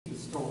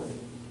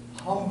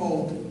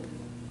Humboldt,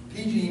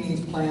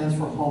 PG&E's plans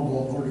for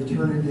Humboldt are to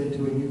turn it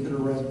into a nuclear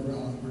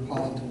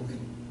repository,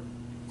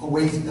 a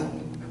waste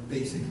dump,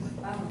 basically.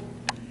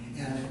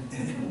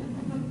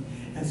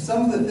 And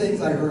some of the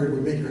things I heard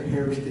would make your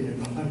hair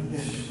stand on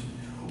end.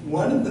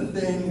 One of the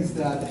things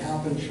that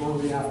happened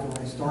shortly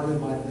after I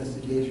started my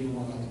investigation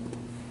was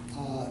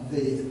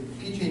the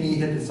PG&E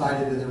had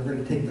decided that they were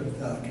going to take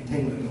the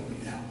containment building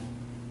down.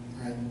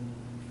 Right?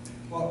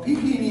 Well,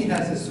 PG&E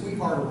has this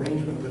sweetheart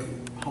arrangement with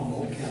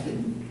Humboldt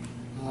County.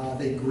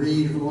 They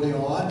agreed early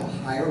on to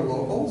hire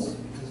locals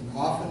as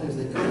often as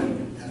they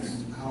could.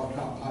 That's how it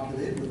got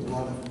populated with a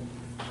lot of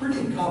pretty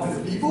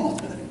incompetent people.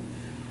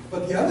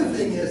 But the other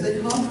thing is they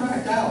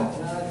contract out,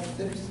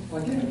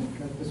 again,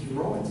 as Mr.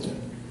 Rowan said,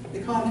 they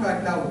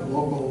contract out with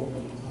local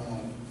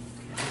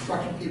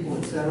construction people,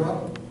 et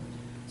cetera.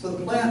 So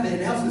the plan, they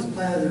announced this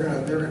plan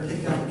that they're going to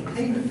take down the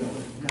containment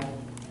building. Now,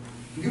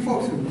 you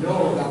folks who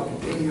know about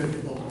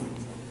containment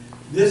buildings,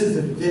 this is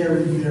a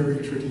very,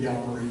 very tricky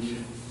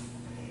operation.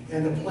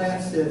 And the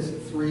plant sits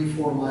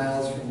 3-4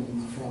 miles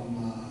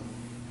from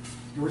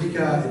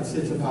Eureka. It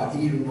sits about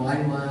 8 or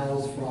 9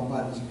 miles from,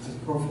 as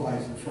crow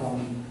flies,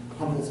 from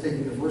Humboldt State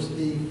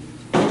University.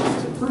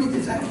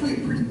 It's actually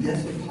a pretty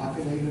densely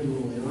populated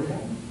rural area.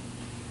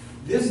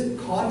 This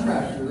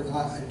contractor,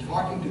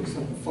 talking to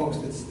some folks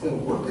that still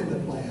worked in the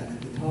plant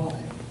at the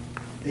time,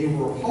 they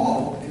were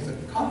appalled because the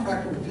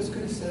contractor was just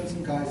going to send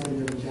some guys in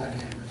there with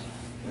jackhammers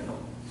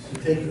to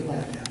take the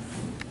plant down.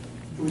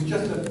 It was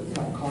just a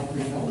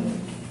concrete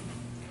building.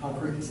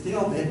 Concrete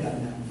steel, they had done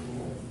that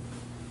before.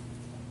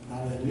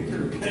 Not a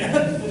nuclear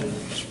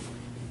plant.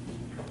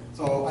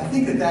 So I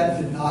think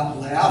that did not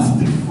last,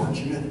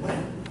 unfortunately.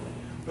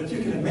 But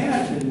you can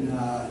imagine,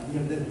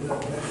 the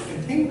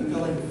containment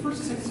building, the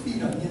first 6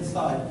 feet on the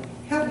inside,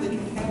 heavily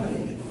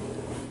contaminated.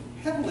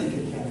 Heavily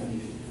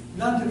contaminated.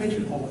 Not to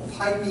mention all the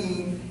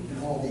piping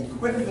and all the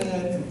equipment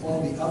and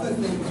all the other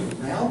things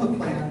around the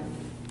plant.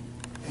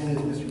 And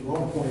as Mr.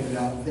 Rowe pointed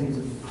out, things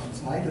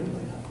outside the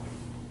plant.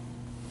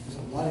 There's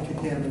a lot of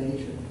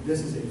contamination.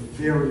 This is a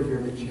very,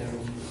 very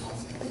challenging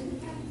process.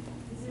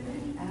 Is there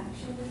any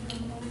action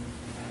involved?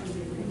 Is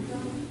it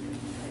redone?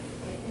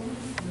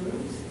 Any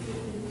groups?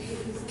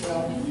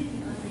 Well,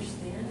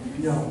 understand?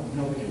 No,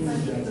 the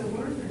community doesn't. The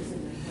workers in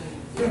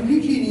the plant.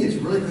 PG&E is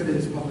really good at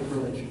its public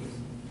relations.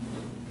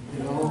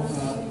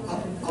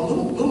 A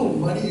little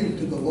money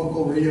to the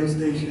local radio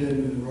station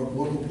and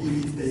local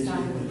TV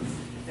station.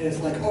 And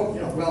it's like,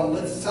 well,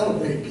 let's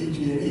celebrate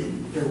PG&E.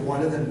 They're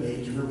one of the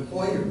major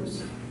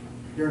employers.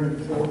 They're an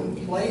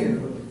important player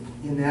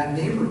in that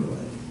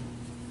neighborhood.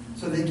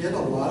 So they get a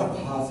lot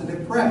of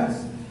positive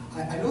press.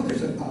 I know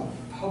there's a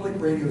public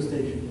radio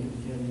station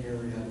in the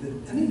area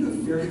that I think do a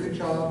very good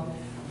job,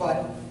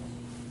 but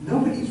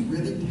nobody's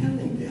really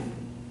telling them.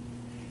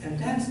 And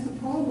that's the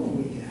problem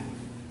we have.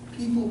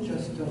 People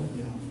just don't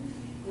know.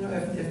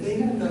 If they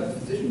had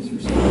physicians who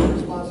take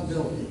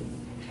responsibility,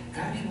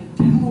 actually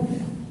tell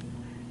them.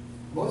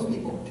 Most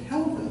people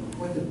tell them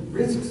what the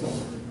risks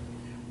are.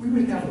 We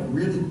would have a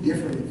really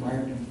different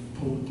environment,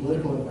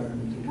 political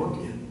environment to work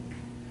in.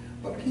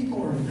 But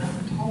people are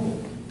not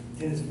told,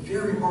 and it's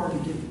very hard to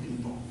get to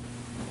people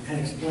and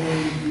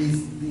explain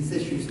these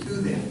issues to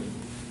them.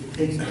 It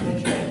takes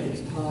attention, it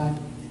takes time,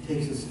 it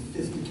takes a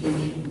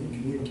sophistication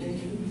in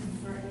communication.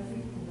 For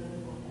every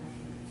political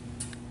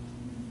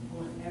effort,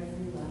 on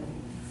every level,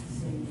 it's the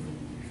same thing.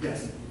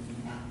 Yes.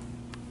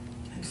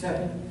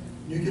 Except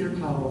nuclear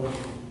power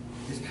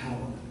is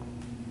power.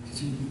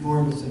 It's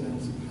enormous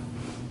amounts of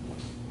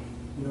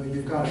power.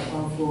 You've got a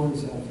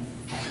confluence of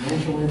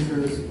financial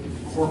interests,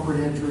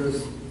 corporate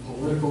interests,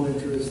 political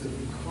interests that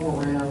come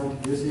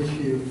around this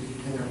issue,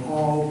 and they're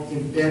all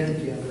in bed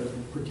together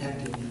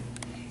protecting it.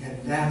 And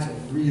that's a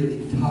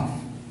really tough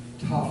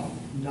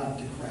nut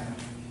to crack.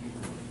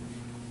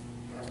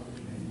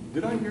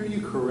 Did I hear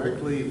you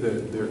correctly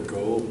that their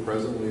goal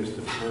presently is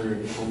to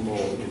turn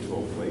Humboldt into a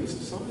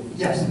waste site?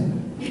 Yes.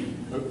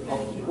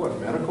 What,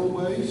 medical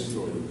waste?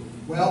 Or?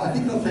 Well, I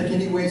think they'll take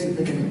any waste that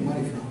they can make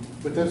money from.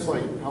 But that's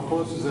like, how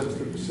close is that to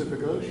the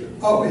Pacific Ocean?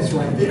 Oh, it's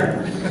right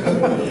there.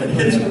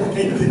 It's right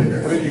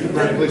there. I mean, you can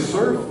practically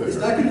surf there. It's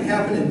not going to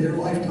happen in their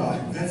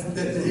lifetime.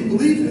 They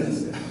believe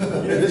this.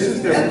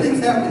 That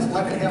thing's happening. It's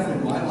not going to happen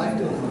in my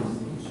lifetime.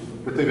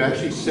 But they've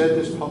actually said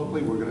this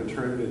publicly, we're going to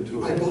turn it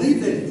into I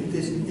believe that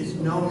this is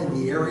known in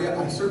the area.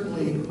 I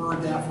certainly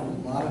heard that from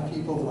a lot of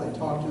people that I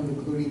talked to,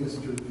 including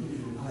Mr.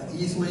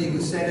 Easley,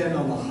 who sat in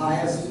on the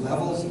highest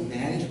levels of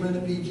management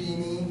of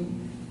PG&E.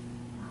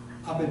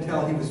 Up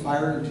until he was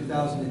fired in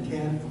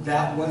 2010,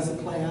 that was the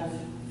plan.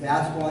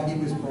 That's why he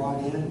was brought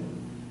in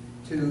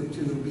to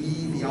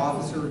be the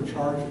officer in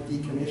charge of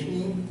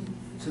decommissioning,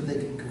 so they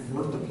could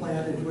convert the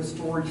plant into a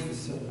storage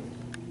facility.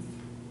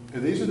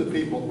 And these are the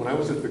people, when I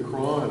was at the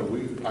Cron,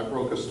 I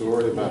broke a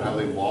story about how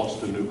they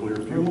lost a nuclear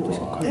fuel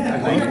rod. Yeah,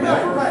 and they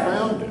never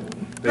found it.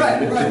 To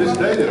this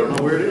day, they don't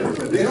know where it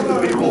is. These are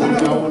the people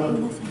who don't want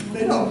to.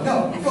 They don't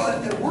know.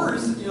 But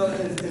worse,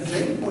 as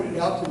David pointed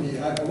out to me,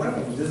 I went up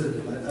and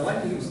visited. I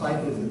like to do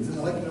site visits. I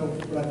like to know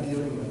what I'm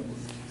dealing with.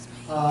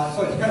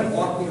 So he kind of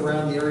walked me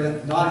around the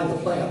area, not in the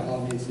plant,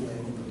 obviously.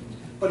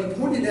 But he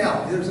pointed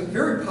out there's a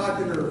very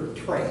popular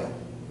trail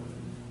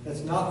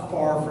that's not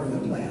far from the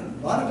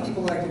plant. A lot of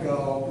people like to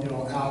go, you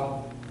know,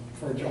 out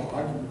for a jog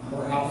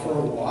or out for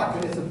a walk,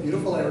 and it's a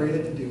beautiful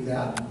area to do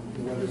that.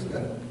 The weather's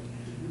good.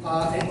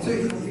 And so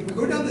we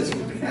go down this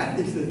path.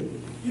 He said,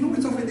 you know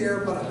what's over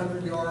there about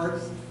 100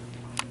 yards?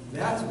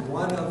 That's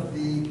one of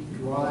the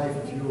dry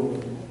fuel.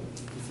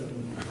 He said,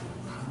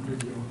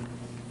 100 yards.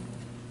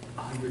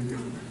 100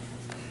 yards.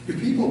 Do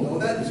people know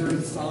that? Is there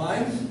a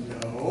sign?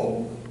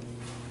 No.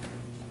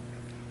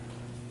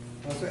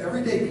 So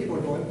every day people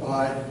are going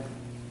by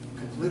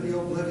completely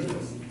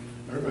oblivious.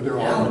 Are there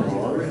armed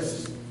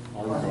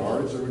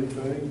guards or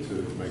anything to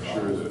make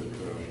sure that,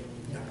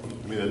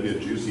 I mean, that'd be a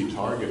juicy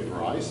target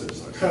for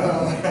ISIS, I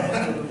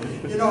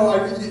think. You know,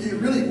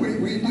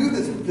 we do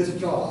this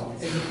job,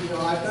 and you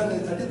know, I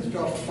did this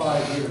job for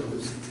 5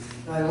 years,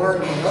 and I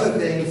learned, among other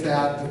things,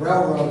 that the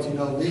railroads, you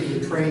know, leave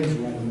the trains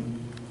running,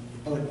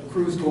 or the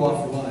crews go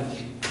off for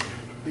lunch,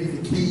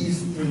 leave the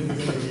keys in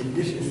the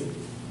ignition,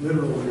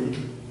 literally,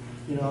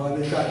 you know,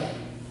 and they've got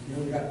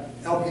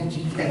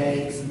LPG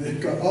tanks, and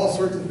they've got all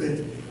sorts of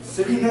things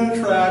sitting on a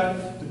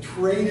track. The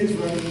train is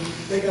running.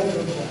 They got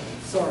no plan.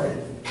 Sorry.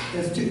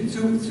 There's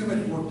too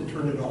much work to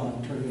turn it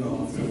on, turn it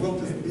off. So we'll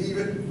just leave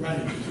it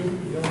running.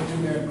 You have a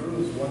two-man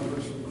crew, one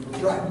person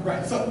crew.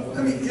 Right. So,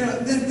 I mean, you know,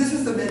 this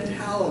is the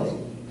mentality.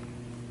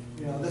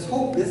 You know, this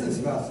whole business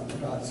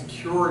about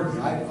security,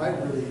 I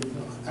really, you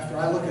know, after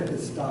I look at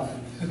this stuff,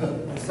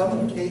 and some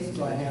of the cases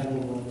I handle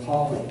were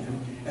appalling.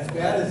 And as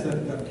bad as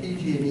the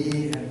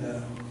PG&E and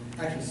the,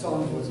 actually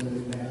Sony wasn't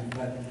really bad,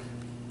 but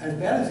as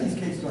bad as these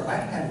cases are,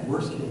 I've had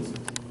worse cases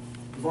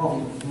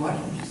involving much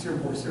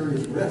more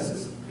serious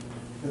risks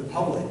to the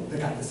public that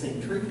got the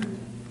same treatment.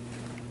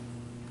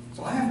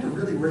 So I have to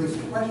really raise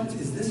the questions.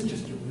 Is this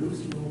just a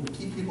ruse? You know, we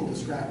keep people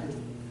distracted,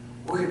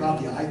 worry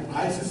about the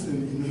ISIS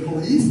in the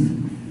Middle East,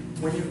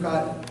 when you've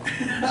got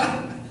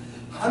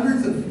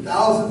hundreds of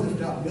thousands, if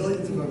not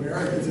millions of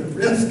Americans at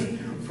risk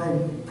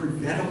from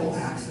preventable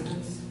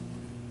accidents.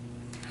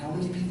 How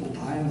many people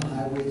die on the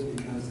highways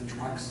because the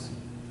trucks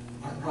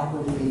aren't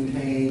properly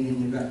maintained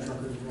and you've got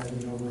truckers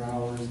driving over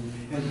hours?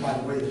 And by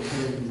the way, they're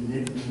carrying the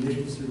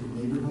emissions through the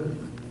neighborhood.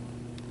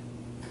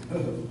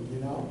 You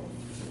know?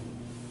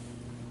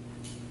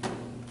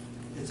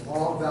 It's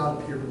all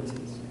about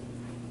appearances.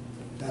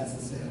 That's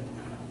the sad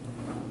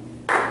part.